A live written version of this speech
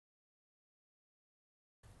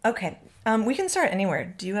Okay, we can start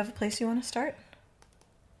anywhere. Do you have a place you want to start?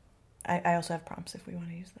 I also have prompts if we want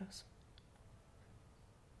to use those.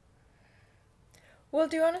 Well,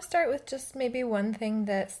 do you want to start with just maybe one thing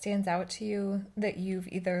that stands out to you that you've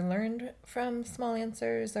either learned from Small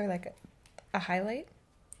Answers or like a highlight?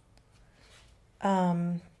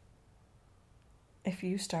 If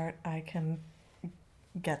you start, I can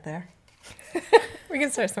get there. We can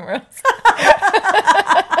start somewhere else.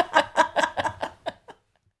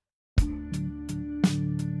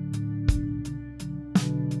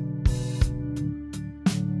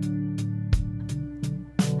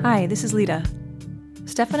 Hi, this is Lita.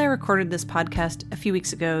 Steph and I recorded this podcast a few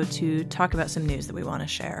weeks ago to talk about some news that we want to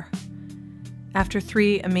share. After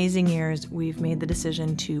 3 amazing years, we've made the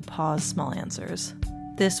decision to pause Small Answers.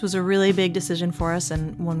 This was a really big decision for us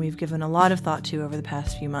and one we've given a lot of thought to over the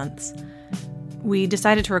past few months. We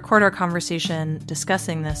decided to record our conversation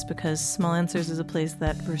discussing this because Small Answers is a place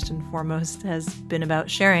that, first and foremost, has been about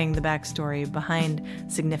sharing the backstory behind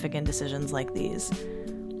significant decisions like these.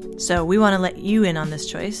 So we want to let you in on this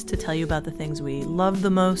choice to tell you about the things we love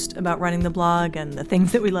the most about running the blog and the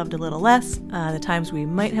things that we loved a little less, the times we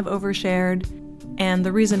might have overshared, and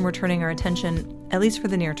the reason we're turning our attention, at least for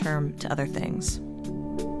the near term, to other things.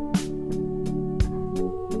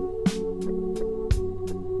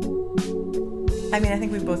 I mean, I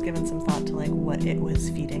think we've both given some thought to like what it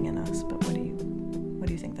was feeding in us, but what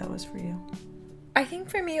do you think that was for you? I think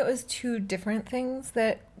for me it was 2 different things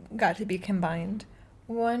that got to be combined.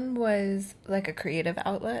 One was like a creative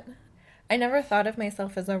outlet. I never thought of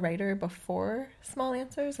myself as a writer before Small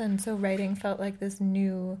Answers, and so writing felt like this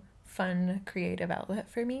new, fun, creative outlet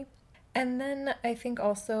for me. And then I think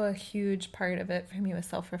also a huge part of it for me was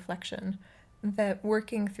self-reflection, that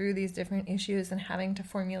working through these different issues and having to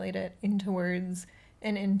formulate it into words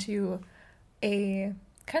and into a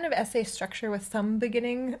kind of essay structure with some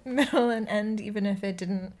beginning, middle, and end, even if it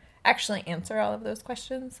didn't actually answer all of those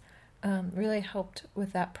questions, really helped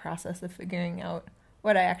with that process of figuring out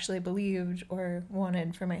what I actually believed or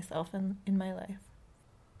wanted for myself in my life.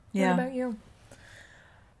 Yeah. What about you?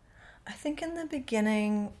 I think in the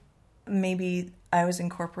beginning, maybe I was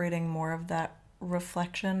incorporating more of that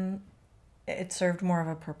reflection. It served more of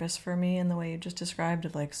a purpose for me in the way you just described,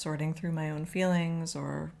 of like sorting through my own feelings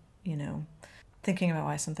or, thinking about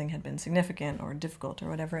why something had been significant or difficult or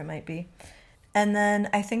whatever it might be. And then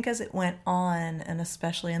I think as it went on, and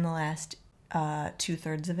especially in the last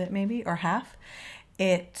 2/3 of it maybe, or half,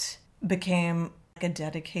 it became like a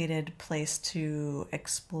dedicated place to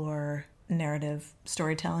explore narrative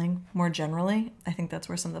storytelling more generally. I think that's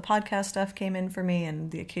where some of the podcast stuff came in for me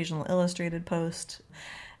and the occasional illustrated post.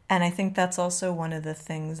 And I think that's also one of the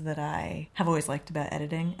things that I have always liked about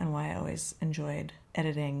editing and why I always enjoyed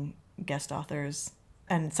editing guest authors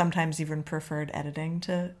and sometimes even preferred editing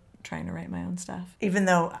to trying to write my own stuff. Even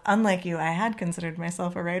though, unlike you, I had considered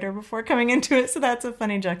myself a writer before coming into it, so that's a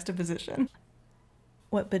funny juxtaposition.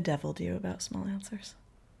 What bedeviled you about Small Answers?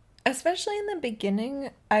 Especially in the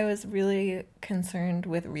beginning, I was really concerned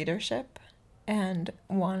with readership and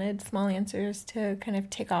wanted Small Answers to kind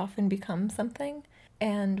of take off and become something.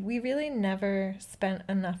 And we really never spent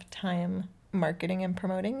enough time marketing and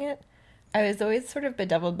promoting it. I was always sort of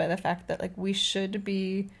bedeviled by the fact that like we should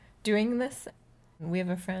be doing this. We have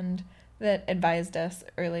a friend that advised us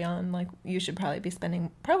early on, like, you should probably be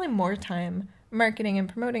spending probably more time marketing and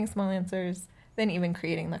promoting Small Answers than even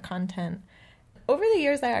creating the content. Over the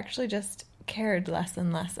years, I actually just cared less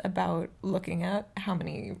and less about looking at how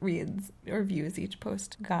many reads or views each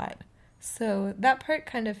post got. So that part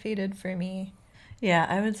kind of faded for me. Yeah,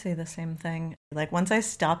 I would say the same thing. Like, once I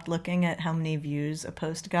stopped looking at how many views a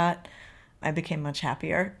post got, I became much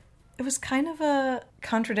happier. It was kind of a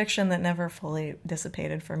contradiction that never fully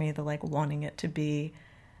dissipated for me, the like wanting it to be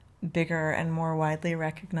bigger and more widely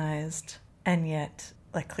recognized, and yet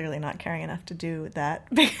like clearly not caring enough to do that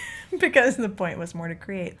because the point was more to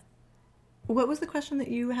create. What was the question that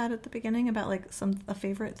you had at the beginning about like a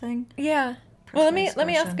favorite thing? Yeah. Well, let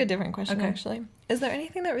me ask a different question, okay. Actually. Is there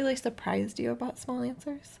anything that really surprised you about Small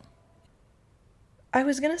Answers? I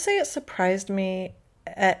was going to say it surprised me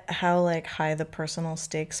at how like high the personal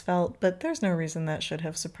stakes felt, but there's no reason that should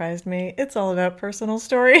have surprised me. It's all about personal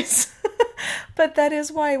stories. But that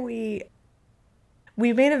is why we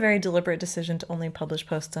made a very deliberate decision to only publish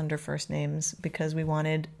posts under first names, because we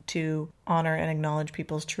wanted to honor and acknowledge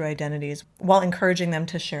people's true identities while encouraging them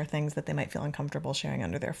to share things that they might feel uncomfortable sharing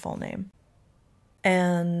under their full name.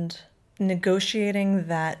 And negotiating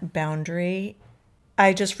that boundary,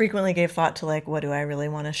 I just frequently gave thought to like, what do I really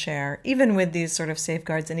want to share, even with these sort of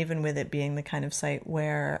safeguards and even with it being the kind of site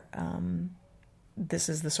where this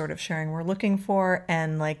is the sort of sharing we're looking for,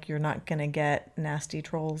 and like you're not going to get nasty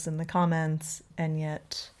trolls in the comments, and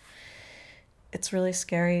yet it's really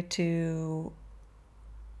scary to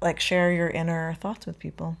like share your inner thoughts with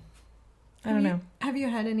people. I don't know. Have you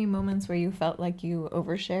had any moments where you felt like you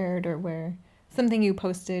overshared, or where something you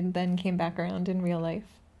posted then came back around in real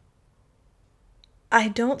life? I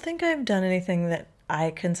don't think I've done anything that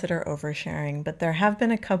I consider oversharing, but there have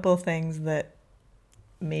been a couple things that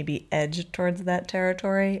maybe edged towards that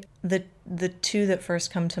territory. The two that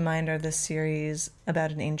first come to mind are this series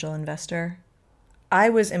about an angel investor. I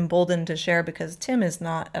was emboldened to share because Tim is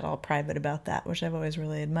not at all private about that, which I've always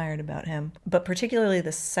really admired about him. But particularly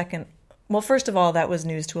the second, well, first of all, that was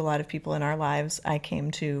news to a lot of people in our lives. I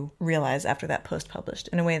came to realize after that post published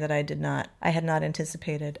in a way that I had not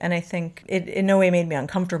anticipated. And I think it in no way made me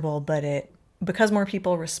uncomfortable, but because more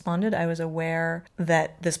people responded, I was aware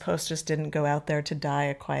that this post just didn't go out there to die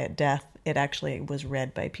a quiet death. It actually was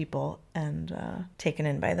read by people and taken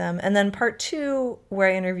in by them. And then part two,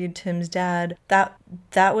 where I interviewed Tim's dad,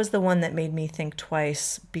 that was the one that made me think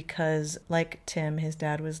twice, because like Tim, his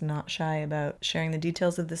dad was not shy about sharing the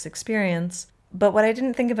details of this experience. But what I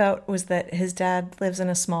didn't think about was that his dad lives in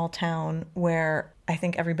a small town where I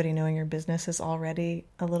think everybody knowing your business is already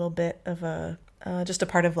a little bit of just a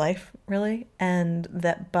part of life, really. And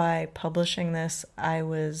that by publishing this, I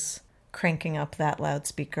was cranking up that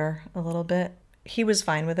loudspeaker a little bit. He was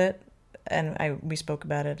fine with it, and we spoke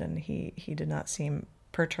about it, and he did not seem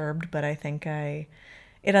perturbed, but I think it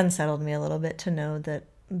unsettled me a little bit to know that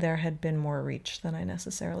there had been more reach than I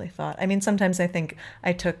necessarily thought. I mean, sometimes I think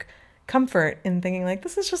I took comfort in thinking, like,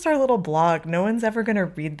 this is just our little blog. No one's ever going to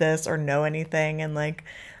read this or know anything, and, like,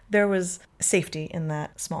 there was safety in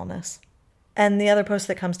that smallness. And the other post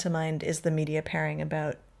that comes to mind is the media pairing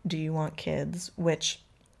about Do You Want Kids?, which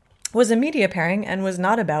was a media pairing and was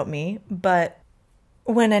not about me, but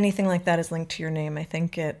when anything like that is linked to your name, I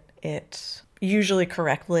think it usually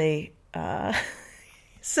correctly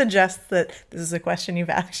suggests that this is a question you've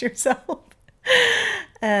asked yourself.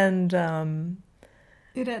 And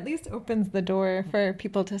it at least opens the door for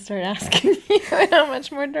people to start asking you in a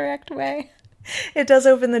much more direct way. It does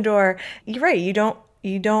open the door. You're right. You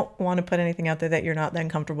don't want to put anything out there that you're not then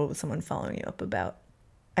comfortable with someone following you up about.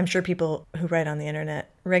 I'm sure people who write on the internet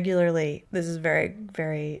regularly, this is very,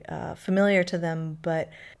 very familiar to them, but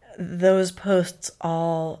those posts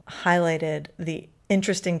all highlighted the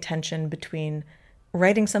interesting tension between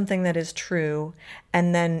writing something that is true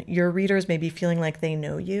and then your readers maybe feeling like they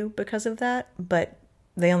know you because of that, but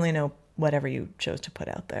they only know whatever you chose to put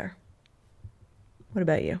out there. What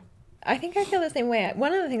about you? I think I feel the same way.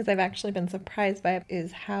 One of the things I've actually been surprised by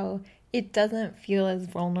is how it doesn't feel as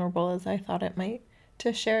vulnerable as I thought it might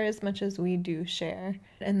to share as much as we do share.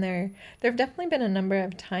 And there have definitely been a number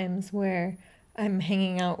of times where I'm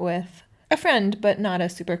hanging out with a friend, but not a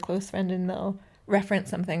super close friend, and they'll reference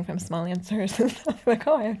something from Small Answers and stuff like,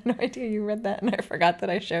 oh, I have no idea you read that, and I forgot that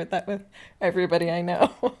I shared that with everybody I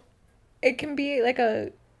know. It can be like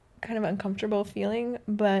a kind of uncomfortable feeling,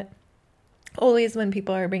 but always when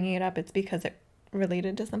people are bringing it up, it's because it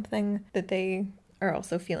related to something that they are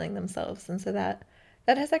also feeling themselves. And so that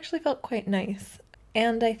has actually felt quite nice.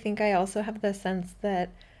 And I think I also have the sense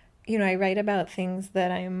that, I write about things that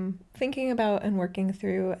I'm thinking about and working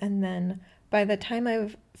through, and then by the time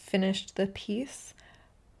I've finished the piece,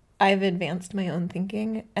 I've advanced my own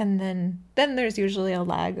thinking, and then there's usually a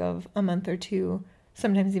lag of a month or two,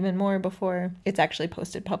 sometimes even more, before it's actually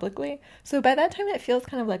posted publicly. So by that time, it feels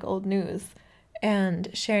kind of like old news, and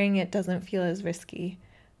sharing it doesn't feel as risky.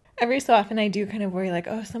 Every so often, I do kind of worry, like,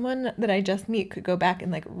 oh, someone that I just meet could go back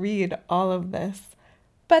and, like, read all of this.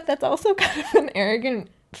 But that's also kind of an arrogant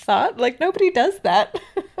thought. Like, nobody does that.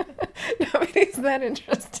 Nobody's that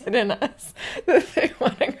interested in us that they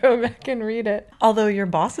want to go back and read it. Although your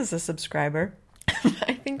boss is a subscriber.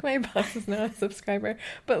 I think my boss is now a subscriber,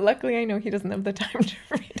 but luckily I know he doesn't have the time to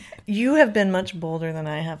read it. You have been much bolder than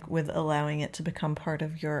I have with allowing it to become part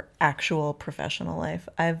of your actual professional life.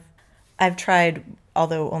 I've tried,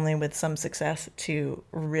 although only with some success, to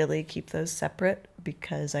really keep those separate,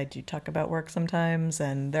 because I do talk about work sometimes,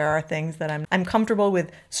 and there are things that I'm comfortable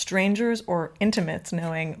with strangers or intimates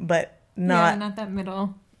knowing, but not that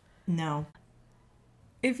middle. No.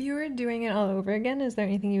 If you were doing it all over again, is there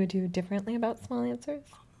anything you would do differently about Small Answers?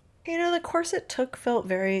 The course it took felt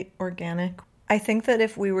very organic. I think that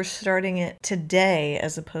if we were starting it today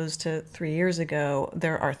as opposed to 3 years ago,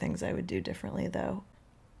 there are things I would do differently, though.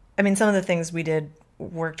 I mean, some of the things we did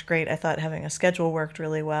worked great. I thought having a schedule worked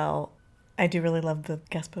really well. I do really love the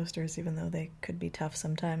guest posters, even though they could be tough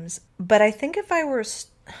sometimes. But I think if I were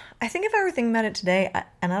thinking about it today,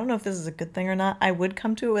 and I don't know if this is a good thing or not, I would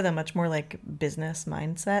come to it with a much more like business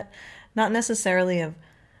mindset, not necessarily of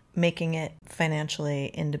making it financially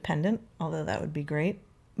independent, although that would be great,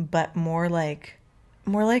 but more like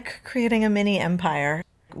creating a mini empire.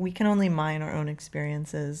 We can only mine our own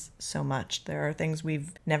experiences so much. There are things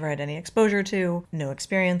we've never had any exposure to, no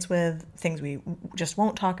experience with, things we just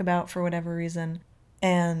won't talk about for whatever reason.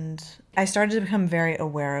 And I started to become very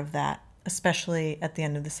aware of that, especially at the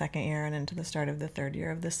end of the second year and into the start of the third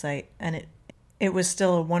year of the site. And it was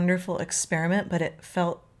still a wonderful experiment, but it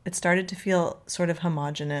started to feel sort of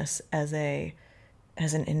homogenous as an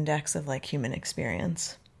index of like human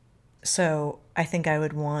experience. So I think I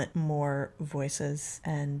would want more voices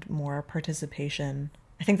and more participation.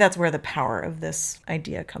 I think that's where the power of this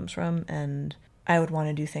idea comes from, and I would want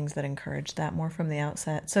to do things that encourage that more from the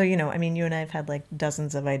outset. So, you know, I mean, you and I have had like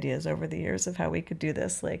dozens of ideas over the years of how we could do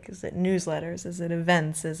this. Like, is it newsletters? Is it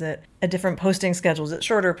events? Is it a different posting schedule? Is it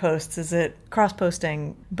shorter posts? Is it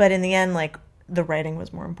cross-posting? But in the end, like, the writing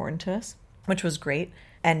was more important to us, which was great.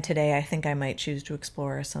 And today I think I might choose to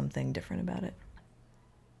explore something different about it.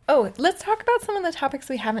 Oh, let's talk about some of the topics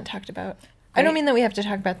we haven't talked about. Right. I don't mean that we have to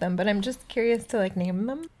talk about them, but I'm just curious to like name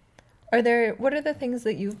them. What are the things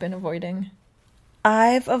that you've been avoiding?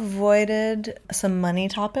 I've avoided some money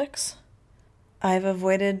topics. I've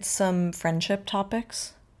avoided some friendship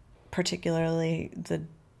topics, particularly the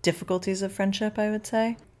difficulties of friendship, I would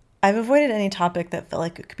say. I've avoided any topic that felt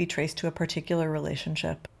like it could be traced to a particular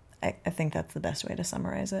relationship. I think that's the best way to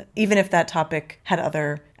summarize it. Even if that topic had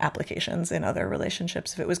other applications in other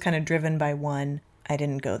relationships, if it was kind of driven by one, I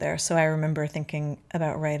didn't go there. So I remember thinking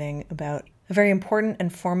about writing about a very important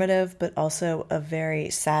and formative, but also a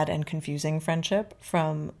very sad and confusing friendship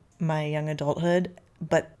from my young adulthood.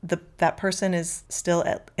 But that person is still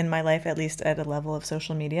in my life, at least at a level of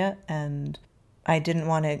social media. And I didn't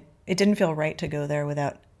want to, it didn't feel right to go there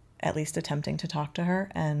without at least attempting to talk to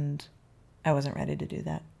her. And I wasn't ready to do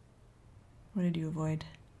that. What did you avoid?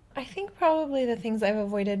 I think probably the things I've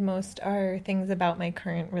avoided most are things about my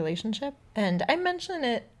current relationship. And I mention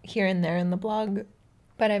it here and there in the blog,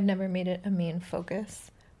 but I've never made it a main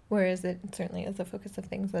focus, whereas it certainly is a focus of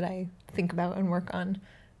things that I think about and work on.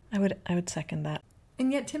 I would second that.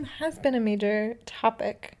 And yet Tim has been a major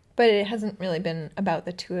topic, but it hasn't really been about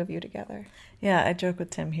the two of you together. Yeah, I joke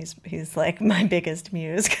with Tim. He's like my biggest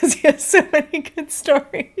muse because he has so many good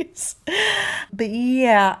stories. But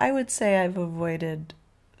yeah, I would say I've avoided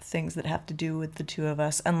things that have to do with the two of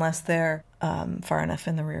us unless they're far enough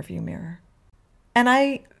in the rearview mirror. And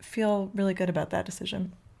I feel really good about that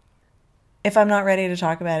decision. If I'm not ready to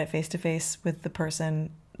talk about it face to face with the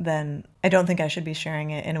person, then I don't think I should be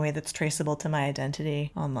sharing it in a way that's traceable to my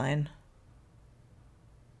identity online.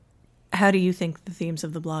 How do you think the themes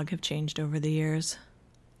of the blog have changed over the years?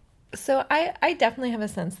 So I definitely have a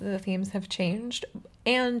sense that the themes have changed.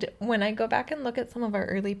 And when I go back and look at some of our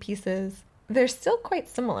early pieces, they're still quite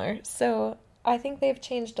similar. So I think they've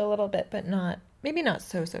changed a little bit, but maybe not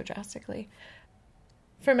so drastically.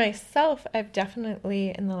 For myself, I've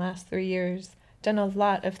definitely, in the last 3 years, done a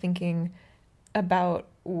lot of thinking about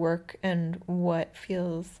work and what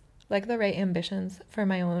feels like the right ambitions for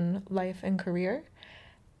my own life and career.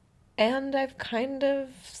 And I've kind of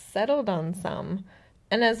settled on some.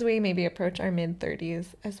 And as we maybe approach our mid-30s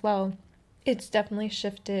as well, it's definitely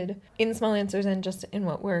shifted in Small Answers and just in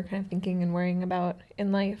what we're kind of thinking and worrying about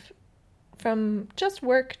in life. From just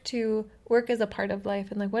work to work as a part of life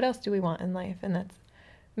and like what else do we want in life? And that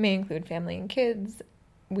may include family and kids.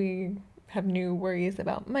 We have new worries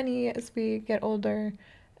about money as we get older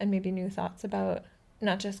and maybe new thoughts about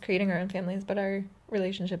not just creating our own families, but our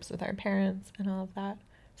relationships with our parents and all of that.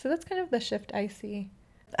 So that's kind of the shift I see.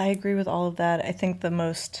 I agree with all of that. I think the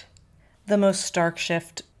most stark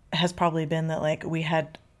shift has probably been that like we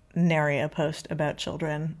had nary a post about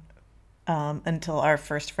children until our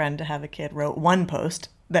first friend to have a kid wrote one post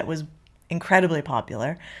that was incredibly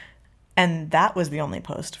popular. And that was the only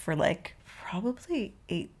post for like probably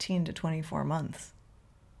 18 to 24 months.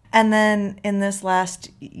 And then in this last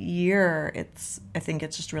year, I think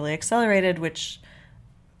it's just really accelerated, which,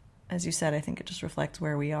 as you said, I think it just reflects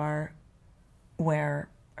where we are, where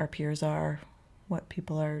our peers are, what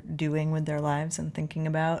people are doing with their lives and thinking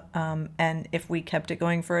about. And if we kept it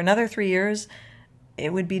going for another 3 years,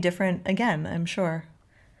 it would be different again, I'm sure.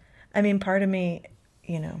 I mean, part of me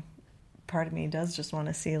does just want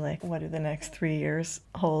to see, like, what do the next 3 years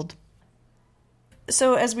hold?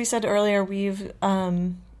 So as we said earlier, we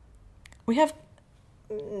have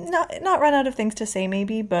not run out of things to say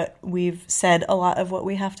maybe, but we've said a lot of what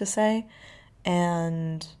we have to say.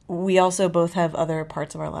 And we also both have other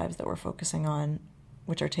parts of our lives that we're focusing on,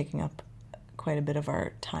 which are taking up quite a bit of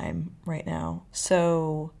our time right now.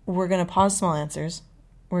 So we're going to pause Small Answers.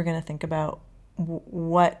 We're going to think about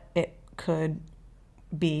what it could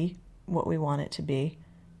be, what we want it to be,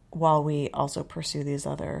 while we also pursue these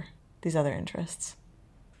other interests.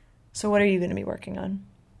 So what are you going to be working on?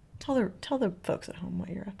 Tell the folks at home what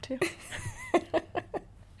you're up to.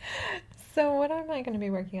 So what am I going to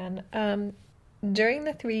be working on? During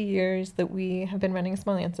the 3 years that we have been running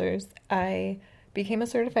Small Answers, I became a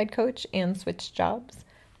certified coach and switched jobs.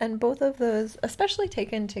 And both of those, especially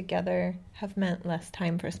taken together, have meant less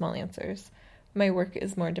time for Small Answers. My work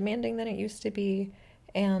is more demanding than it used to be.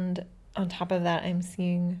 And on top of that, I'm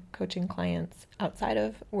seeing coaching clients outside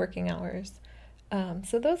of working hours.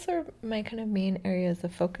 So those are my kind of main areas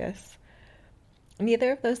of focus.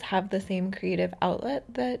 Neither of those have the same creative outlet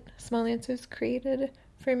that Small Answers created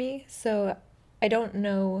for me. So I don't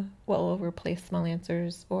know what will replace Small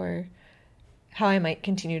Answers or how I might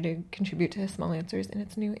continue to contribute to Small Answers in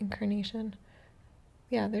its new incarnation.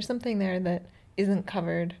 Yeah, there's something there that isn't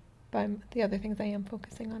covered by the other things I am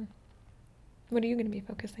focusing on. What are you going to be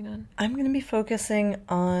focusing on? I'm going to be focusing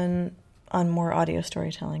on more audio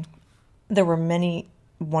storytelling. There were many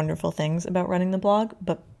wonderful things about running the blog,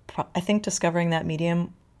 but I think discovering that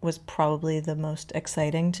medium was probably the most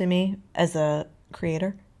exciting to me as a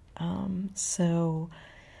creator. So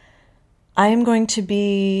I am going to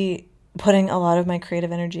be putting a lot of my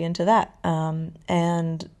creative energy into that.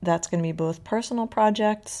 And that's going to be both personal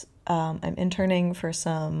projects. I'm interning for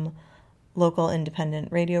some local independent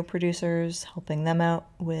radio producers, helping them out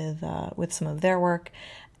with some of their work.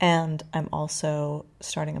 And I'm also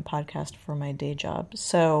starting a podcast for my day job.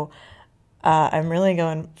 So I'm really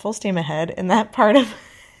going full steam ahead in that part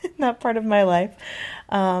of my life.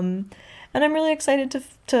 And I'm really excited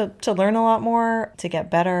to learn a lot more, to get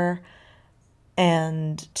better,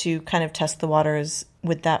 and to kind of test the waters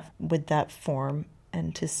with that form,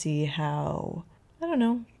 and to see how, I don't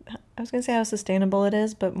know, I was going to say how sustainable it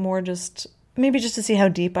is, but more just to see how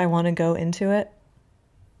deep I want to go into it.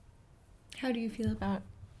 How do you feel about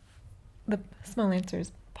the Small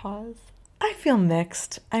Answers pause? I feel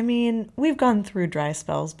mixed. I mean, we've gone through dry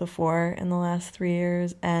spells before in the last 3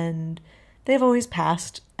 years, and they've always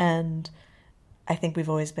passed, and I think we've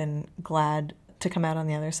always been glad to come out on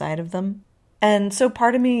the other side of them. And so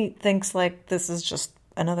part of me thinks like this is just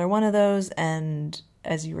another one of those, and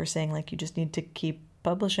as you were saying, like you just need to keep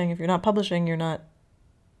publishing. If you're not publishing, you're not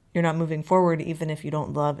moving forward, even if you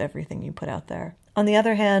don't love everything you put out there. On the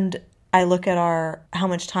other hand, I look at how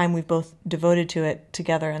much time we've both devoted to it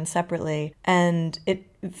together and separately, and it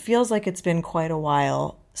feels like it's been quite a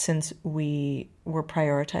while since we were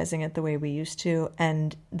prioritizing it the way we used to,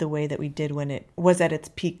 and the way that we did when it was at its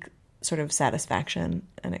peak sort of satisfaction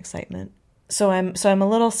and excitement. So I'm a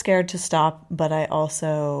little scared to stop, but I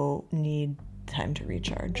also need time to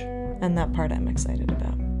recharge, and that part I'm excited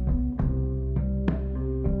about.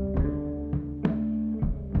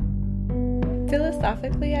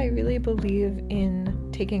 Philosophically, I really believe in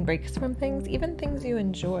taking breaks from things, even things you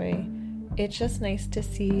enjoy. It's just nice to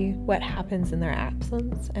see what happens in their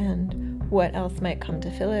absence and what else might come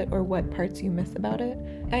to fill it, or what parts you miss about it.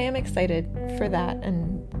 I am excited for that,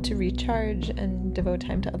 and to recharge and devote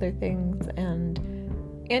time to other things, and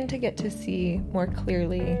to get to see more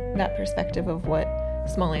clearly that perspective of what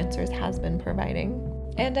Small Answers has been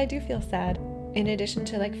providing. And I do feel sad. In addition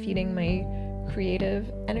to like feeding my creative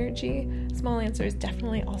energy, Small Answers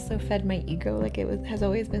definitely also fed my ego. Like has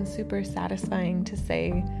always been super satisfying to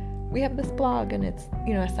say we have this blog and it's,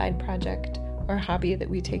 a side project or hobby that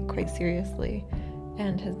we take quite seriously,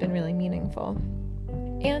 and has been really meaningful.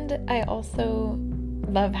 And I also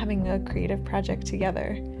love having a creative project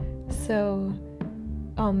together. So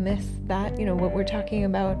I'll miss that. What we're talking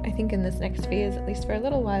about, I think in this next phase, at least for a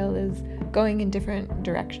little while, is going in different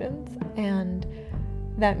directions. And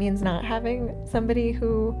that means not having somebody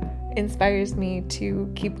who inspires me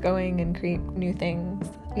to keep going and create new things,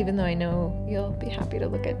 even though I know you'll be happy to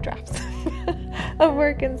look at drafts of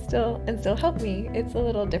work and still help me. It's a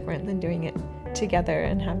little different than doing it together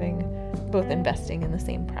and having both investing in the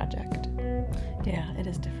same project. Yeah, it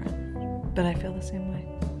is different, but I feel the same way.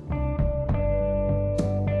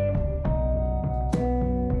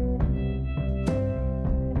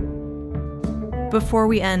 Before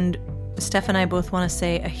we end, Steph and I both want to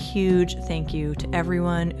say a huge thank you to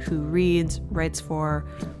everyone who reads, writes for,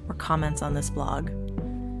 or comments on this blog.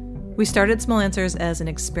 We started Small Answers as an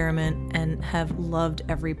experiment and have loved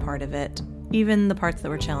every part of it, even the parts that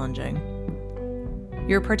were challenging.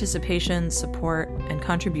 Your participation, support, and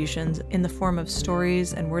contributions in the form of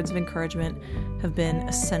stories and words of encouragement have been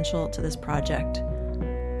essential to this project.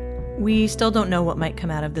 We still don't know what might come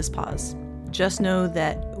out of this pause. Just know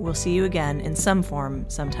that we'll see you again in some form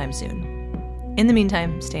sometime soon. In the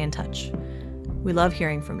meantime, stay in touch. We love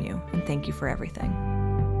hearing from you, and thank you for everything.